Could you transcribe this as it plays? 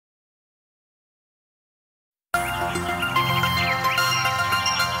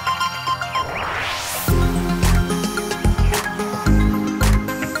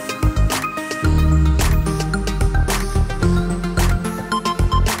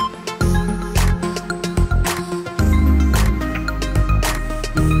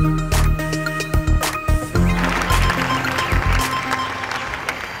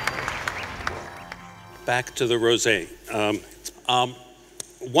back to the rosé.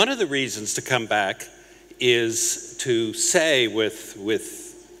 One of the reasons to come back is to say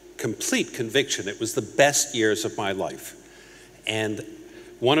with complete conviction, it was the best years of my life. And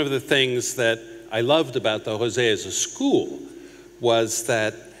one of the things that I loved about the Jose as a school was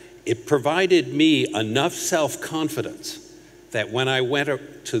that it provided me enough self-confidence that when I went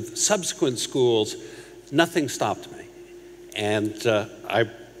to subsequent schools, nothing stopped me. And I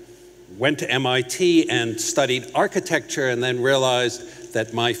went to MIT and studied architecture and then realized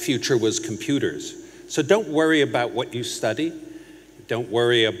that my future was computers. So don't worry about what you study. Don't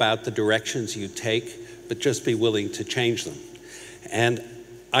worry about the directions you take, but just be willing to change them. And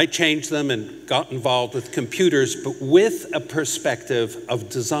I changed them and got involved with computers, but with a perspective of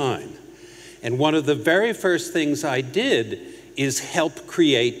design. And one of the very first things I did is help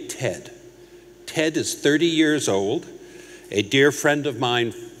create TED. TED is 30 years old. A dear friend of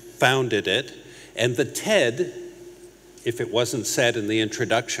mine founded it, and the TED, if it wasn't said in the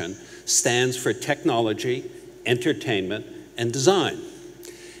introduction, stands for Technology, Entertainment, and Design.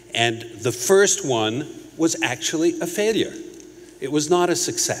 And the first one was actually a failure. It was not a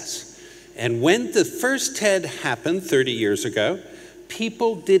success. And when the first TED happened 30 years ago,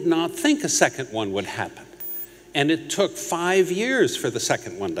 people did not think a second one would happen. And it took 5 years for the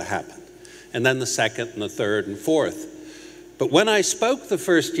second one to happen. And then the second and the third and fourth. But when I spoke the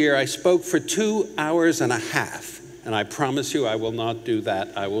first year, I spoke for 2 hours and a half. And I promise you I will not do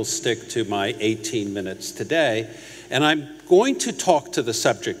that. I will stick to my 18 minutes today. And I'm going to talk to the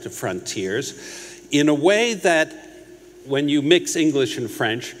subject of frontiers in a way that when you mix English and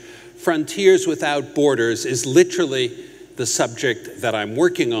French, Frontiers Without Borders is literally the subject that I'm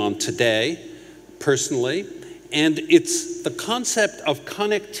working on today, personally. And it's the concept of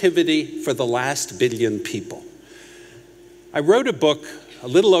connectivity for the last billion people. I wrote a book a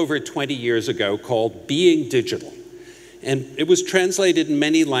little over 20 years ago called Being Digital. And it was translated in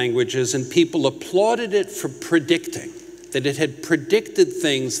many languages, and people applauded it for predicting, that it had predicted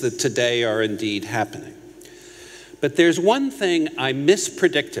things that today are indeed happening. But there's one thing I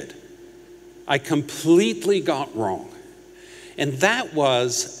mispredicted, I completely got wrong. And that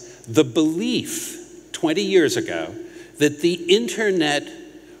was the belief 20 years ago that the internet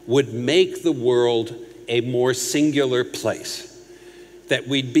would make the world a more singular place, that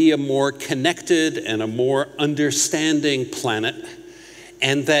we'd be a more connected and a more understanding planet,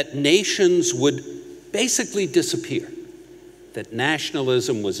 and that nations would basically disappear, that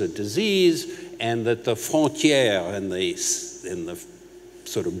nationalism was a disease, and that the frontière in the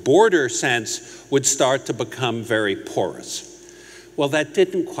sort of border sense would start to become very porous. Well, that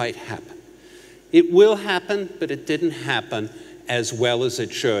didn't quite happen. It will happen, but it didn't happen as well as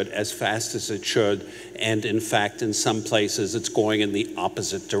it should, as fast as it should, and in fact, in some places, it's going in the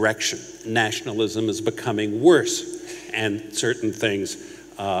opposite direction. Nationalism is becoming worse, and certain things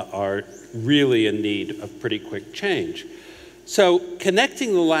are really in need of pretty quick change. So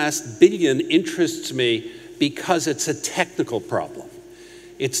connecting the last billion interests me because it's a technical problem.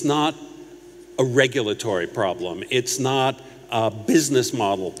 It's not a regulatory problem. It's not a business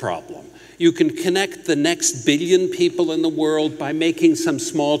model problem. You can connect the next billion people in the world by making some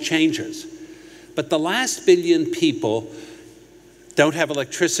small changes. But the last billion people don't have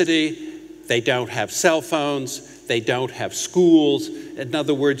electricity, they don't have cell phones, they don't have schools. In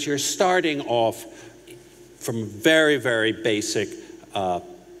other words, you're starting off from a very, very basic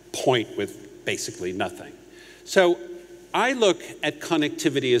point with basically nothing. So I look at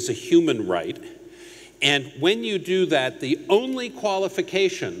connectivity as a human right, and when you do that, the only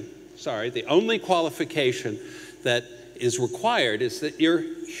qualification that is required is that you're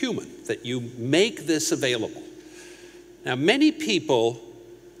human, that you make this available. Now, many people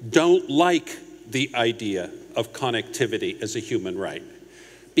don't like the idea of connectivity as a human right,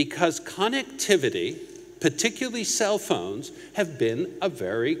 because connectivity, particularly cell phones, have been a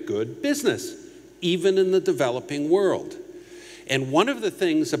very good business, even in the developing world. And one of the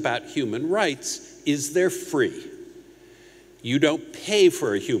things about human rights is they're free. You don't pay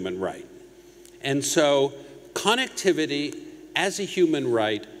for a human right. And so connectivity as a human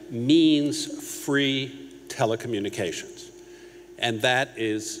right means free telecommunications. And that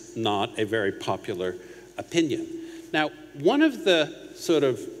is not a very popular opinion. Now, one of the sort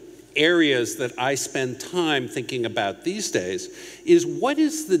of areas that I spend time thinking about these days is what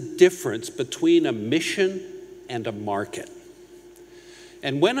is the difference between a mission and a market?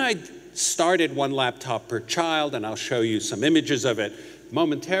 And when I started One Laptop Per Child, and I'll show you some images of it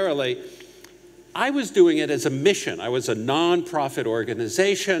momentarily, I was doing it as a mission. I was a nonprofit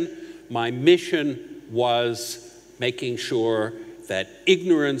organization. My mission was making sure that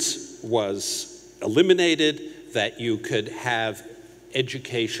ignorance was eliminated, that you could have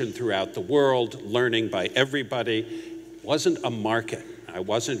education throughout the world, learning by everybody. It wasn't a market. I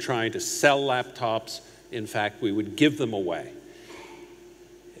wasn't trying to sell laptops. In fact, we would give them away.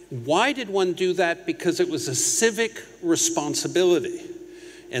 Why did one do that? Because it was a civic responsibility.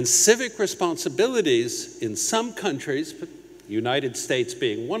 And civic responsibilities in some countries, the United States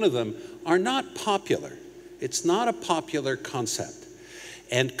being one of them, are not popular. It's not a popular concept.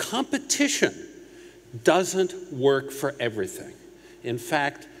 And competition doesn't work for everything. In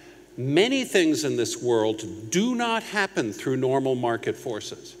fact, many things in this world do not happen through normal market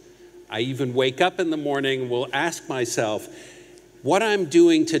forces. I even wake up in the morning and will ask myself, what I'm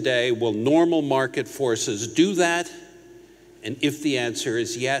doing today, will normal market forces do that? And if the answer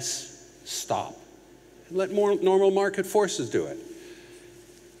is yes, stop. Let more normal market forces do it.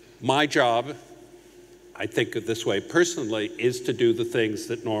 My job, I think of this way personally, is to do the things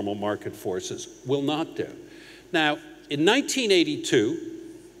that normal market forces will not do. Now, in 1982,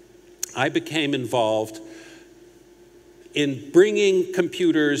 I became involved in bringing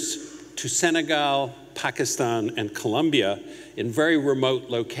computers to Senegal, Pakistan, and Colombia in very remote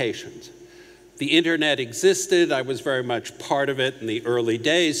locations. The internet existed. I was very much part of it in the early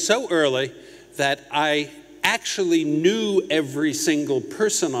days, so early that I actually knew every single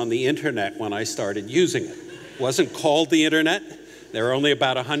person on the internet when I started using it. It wasn't called the internet. There were only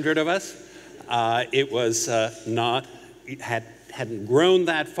about 100 of us. It was hadn't grown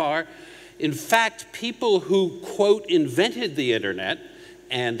that far. In fact, people who, quote, invented the internet,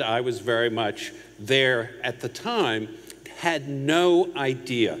 and I was very much there at the time, had no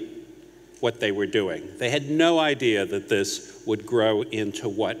idea what they were doing. They had no idea that this would grow into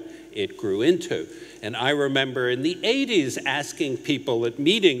what it grew into. And I remember in the 80s asking people at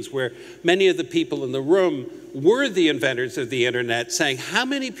meetings where many of the people in the room were the inventors of the internet, saying, how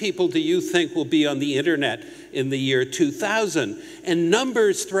many people do you think will be on the internet in the year 2000? And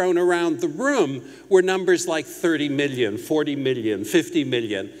numbers thrown around the room were numbers like 30 million, 40 million, 50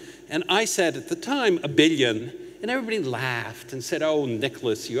 million. And I said at the time, 1 billion. And everybody laughed and said, oh,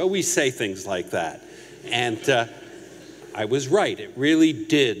 Nicholas, you always say things like that. And I was right. It really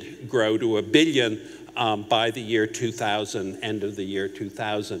did grow to 1 billion by the year 2000, end of the year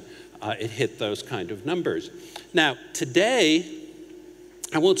 2000. It hit those kind of numbers. Now, today,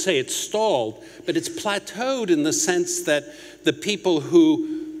 I won't say it's stalled, but it's plateaued in the sense that the people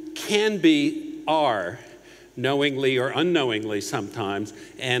who can be are, knowingly or unknowingly sometimes,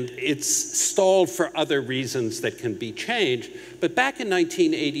 and it's stalled for other reasons that can be changed. But back in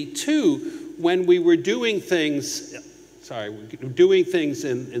 1982, when we were doing things,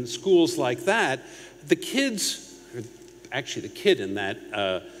 in schools like that, the kids, actually the kid in that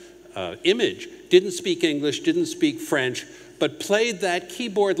image, didn't speak English, didn't speak French, but played that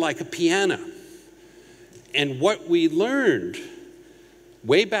keyboard like a piano. And what we learned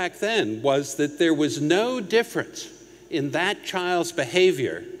way back then was that there was no difference in that child's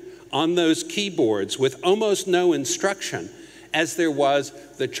behavior on those keyboards with almost no instruction as there was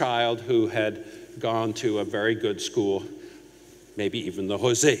the child who had gone to a very good school, maybe even the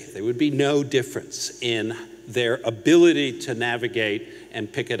Rosey. There would be no difference in their ability to navigate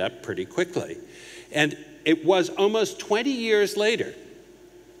and pick it up pretty quickly. And it was almost 20 years later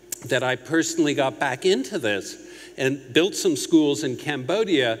that I personally got back into this and built some schools in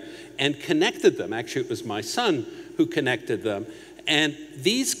Cambodia and connected them. Actually, it was my son who connected them. And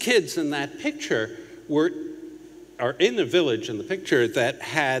these kids in that picture are in the village in the picture that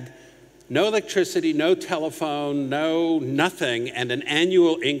had no electricity, no telephone, nothing, and an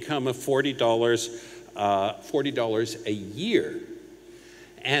annual income of $40 a year.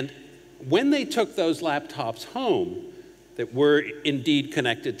 And when they took those laptops home that were indeed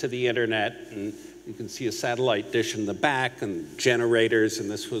connected to the internet, and you can see a satellite dish in the back and generators, and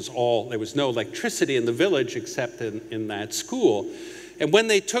this was all, there was no electricity in the village except in that school. And when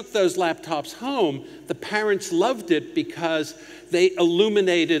they took those laptops home, the parents loved it because they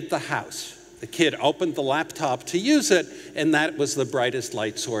illuminated the house. The kid opened the laptop to use it, and that was the brightest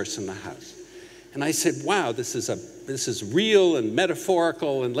light source in the house. And I said, wow, this is real and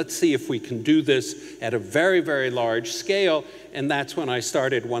metaphorical, and let's see if we can do this at a very, very large scale. And that's when I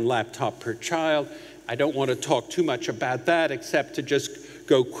started 1 laptop per child. I don't want to talk too much about that except to just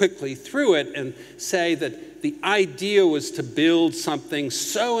go quickly through it and say that the idea was to build something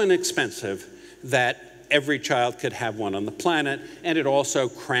so inexpensive that every child could have one on the planet, and it also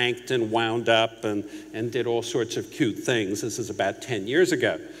cranked and wound up and did all sorts of cute things. This is about 10 years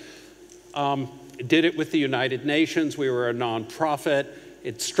ago. Did it with the United Nations. We were a nonprofit.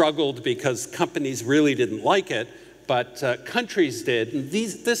 It struggled because companies really didn't like it, but countries did. And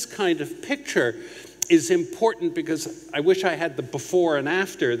this kind of picture is important because I wish I had the before and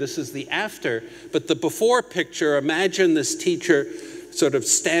after. This is the after, but the before picture, imagine this teacher sort of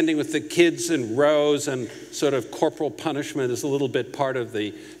standing with the kids in rows, and sort of corporal punishment is a little bit part of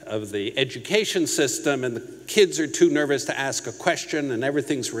the education system, and the kids are too nervous to ask a question and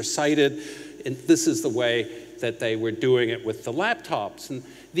everything's recited. And this is the way that they were doing it with the laptops. And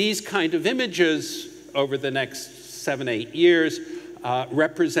these kind of images over the next 7, 8 years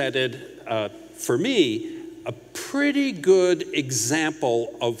represented, for me, a pretty good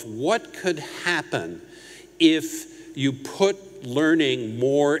example of what could happen if you put learning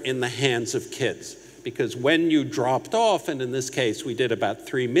more in the hands of kids. Because when you dropped off, and in this case we did about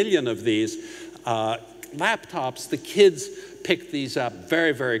 3 million of these laptops, the kids picked these up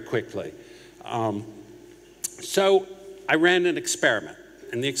very, very quickly. So I ran an experiment,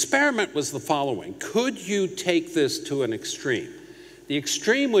 and the experiment was the following. Could you take this to an extreme? The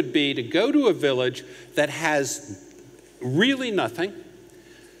extreme would be to go to a village that has really nothing.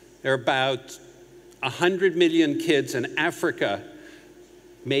 There are about 100 million kids in Africa,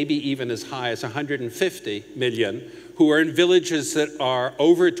 maybe even as high as 150 million, who are in villages that are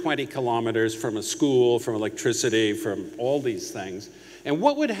over 20 kilometers from a school, from electricity, from all these things. And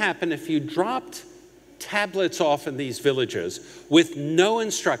what would happen if you dropped tablets off in these villages with no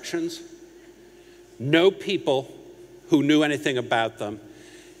instructions, no people who knew anything about them?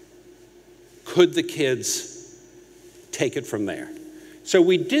 Could the kids take it from there? So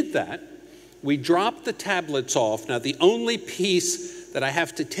we did that. We dropped the tablets off. Now, the only piece that I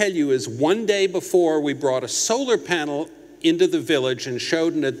have to tell you is one day before, we brought a solar panel into the village and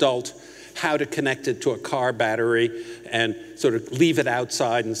showed an adult how to connect it to a car battery and sort of leave it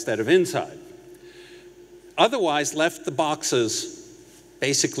outside instead of inside. Otherwise, left the boxes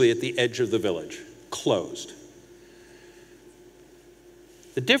basically at the edge of the village, closed.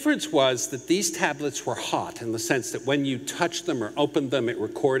 The difference was that these tablets were hot in the sense that when you touched them or opened them, it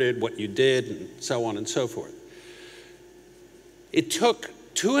recorded what you did and so on and so forth. It took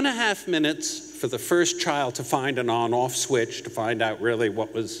 2.5 minutes for the first child to find an on-off switch, to find out really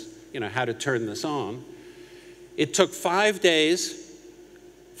what was, how to turn this on. It took 5 days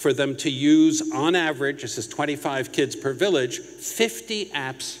for them to use, on average, this is 25 kids per village, 50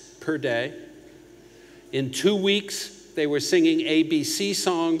 apps per day. In 2 weeks, they were singing ABC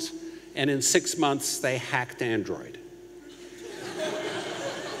songs, and in 6 months, they hacked Android.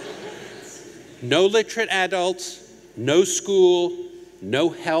 No literate adults, no school, no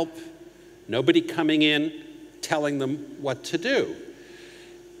help, nobody coming in telling them what to do.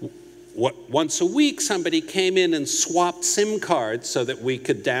 Once a week, somebody came in and swapped SIM cards so that we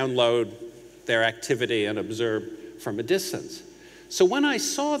could download their activity and observe from a distance. So when I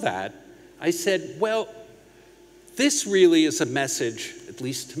saw that, I said, well, this really is a message, at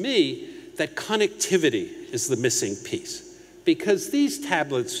least to me, that connectivity is the missing piece. Because these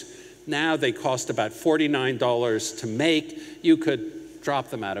tablets, now they cost about $49 to make. You could drop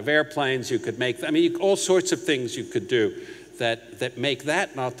them out of airplanes, you could make them, all sorts of things you could do that make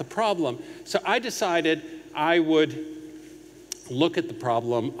that not the problem. So I decided I would look at the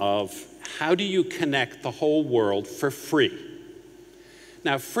problem of how do you connect the whole world for free?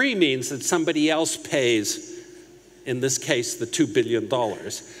 Now, free means that somebody else pays, in this case, the $2 billion.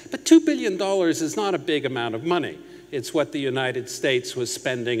 But $2 billion is not a big amount of money. It's what the United States was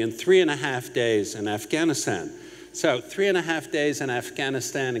spending in 3.5 days in Afghanistan. So 3.5 days in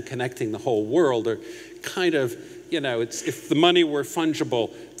Afghanistan and connecting the whole world are kind of, if the money were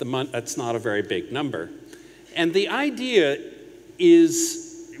fungible, that's not a very big number. And the idea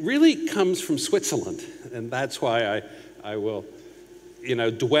really comes from Switzerland, and that's why I will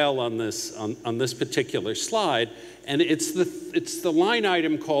dwell on this particular slide. And it's the line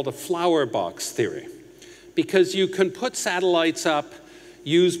item called a flower box theory, because you can put satellites up,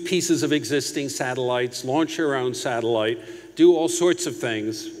 use pieces of existing satellites, launch your own satellite, do all sorts of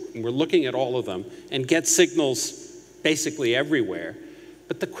things, and we're looking at all of them, and get signals basically everywhere.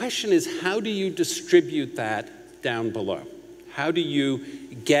 But the question is, how do you distribute that down below? How do you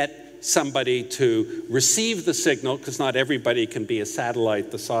get somebody to receive the signal, because not everybody can be a satellite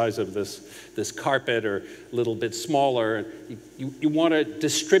the size of this carpet or a little bit smaller. You want to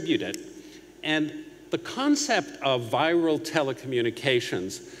distribute it. And the concept of viral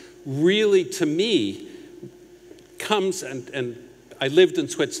telecommunications really, to me, comes, and I lived in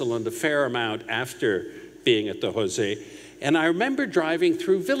Switzerland a fair amount after being at the Rosey, and I remember driving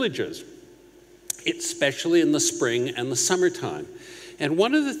through villages, especially in the spring and the summertime. And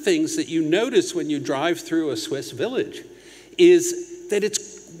one of the things that you notice when you drive through a Swiss village is that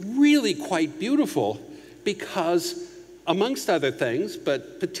it's really quite beautiful, because, amongst other things,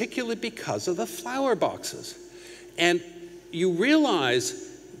 but particularly because of the flower boxes. And you realize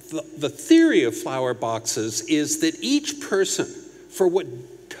the theory of flower boxes is that each person, for what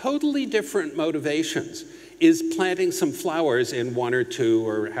totally different motivations, is planting some flowers in one or two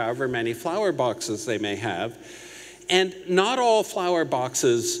or however many flower boxes they may have. And not all flower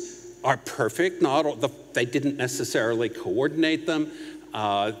boxes are perfect. Not all, they didn't necessarily coordinate them.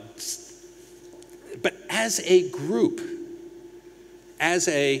 But as a group, as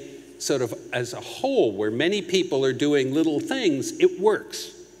a whole, where many people are doing little things, it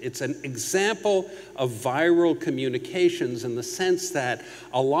works. It's an example of viral communications in the sense that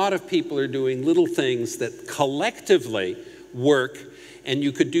a lot of people are doing little things that collectively work, and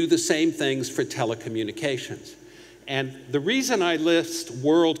you could do the same things for telecommunications. And the reason I list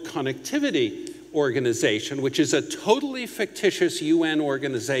World Connectivity Organization, which is a totally fictitious UN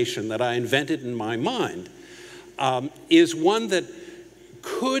organization that I invented in my mind, is one that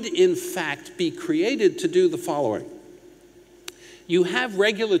could in fact be created to do the following. You have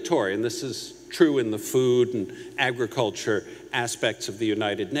regulatory, and this is true in the food and agriculture aspects of the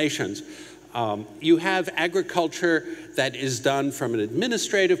United Nations. You have agriculture that is done from an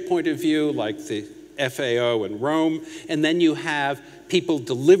administrative point of view, like the FAO in Rome, and then you have people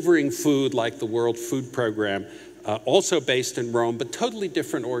delivering food like the World Food Program, also based in Rome, but totally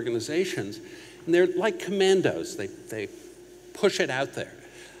different organizations. And they're like commandos. They push it out there.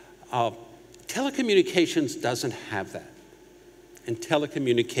 Telecommunications doesn't have that. And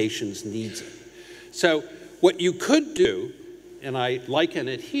telecommunications needs it. So what you could do, and I liken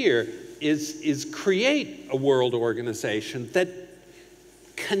it here, is create a world organization that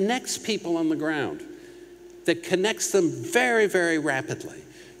connects people on the ground, that connects them very, very rapidly.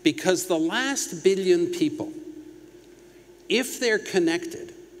 Because the last billion people, if they're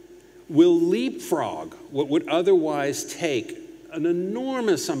connected, will leapfrog what would otherwise take an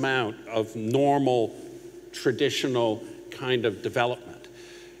enormous amount of normal, traditional kind of development.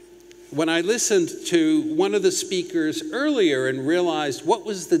 When I listened to one of the speakers earlier and realized what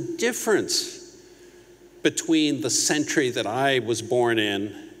was the difference between the century that I was born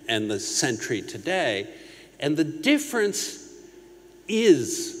in and the century today, and the difference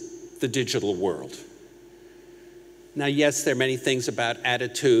is the digital world. Now, yes, there are many things about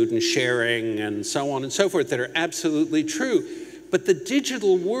attitude and sharing and so on and so forth that are absolutely true, but the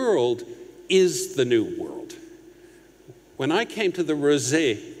digital world is the new world. When I came to the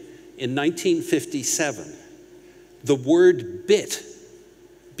Rosey in 1957, the word bit,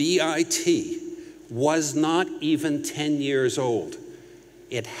 B-I-T, was not even 10 years old.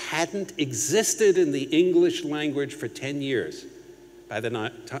 It hadn't existed in the English language for 10 years by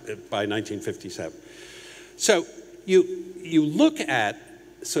 1957. So you look at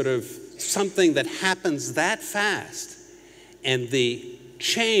sort of something that happens that fast, and the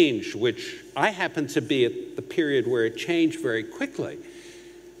change, which I happen to be at the period where it changed very quickly,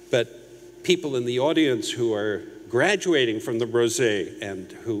 but people in the audience who are graduating from the Rosey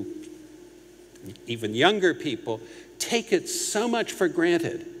and who, even younger people, take it so much for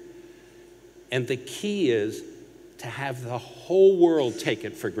granted. And the key is to have the whole world take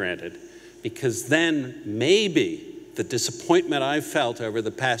it for granted, because then maybe the disappointment I've felt over the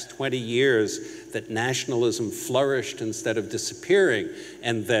past 20 years that nationalism flourished instead of disappearing,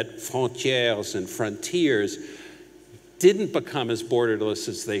 and that frontières and frontiers didn't become as borderless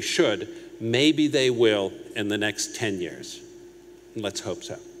as they should, maybe they will in the next 10 years. And let's hope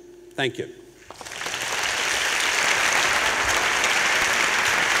so. Thank you.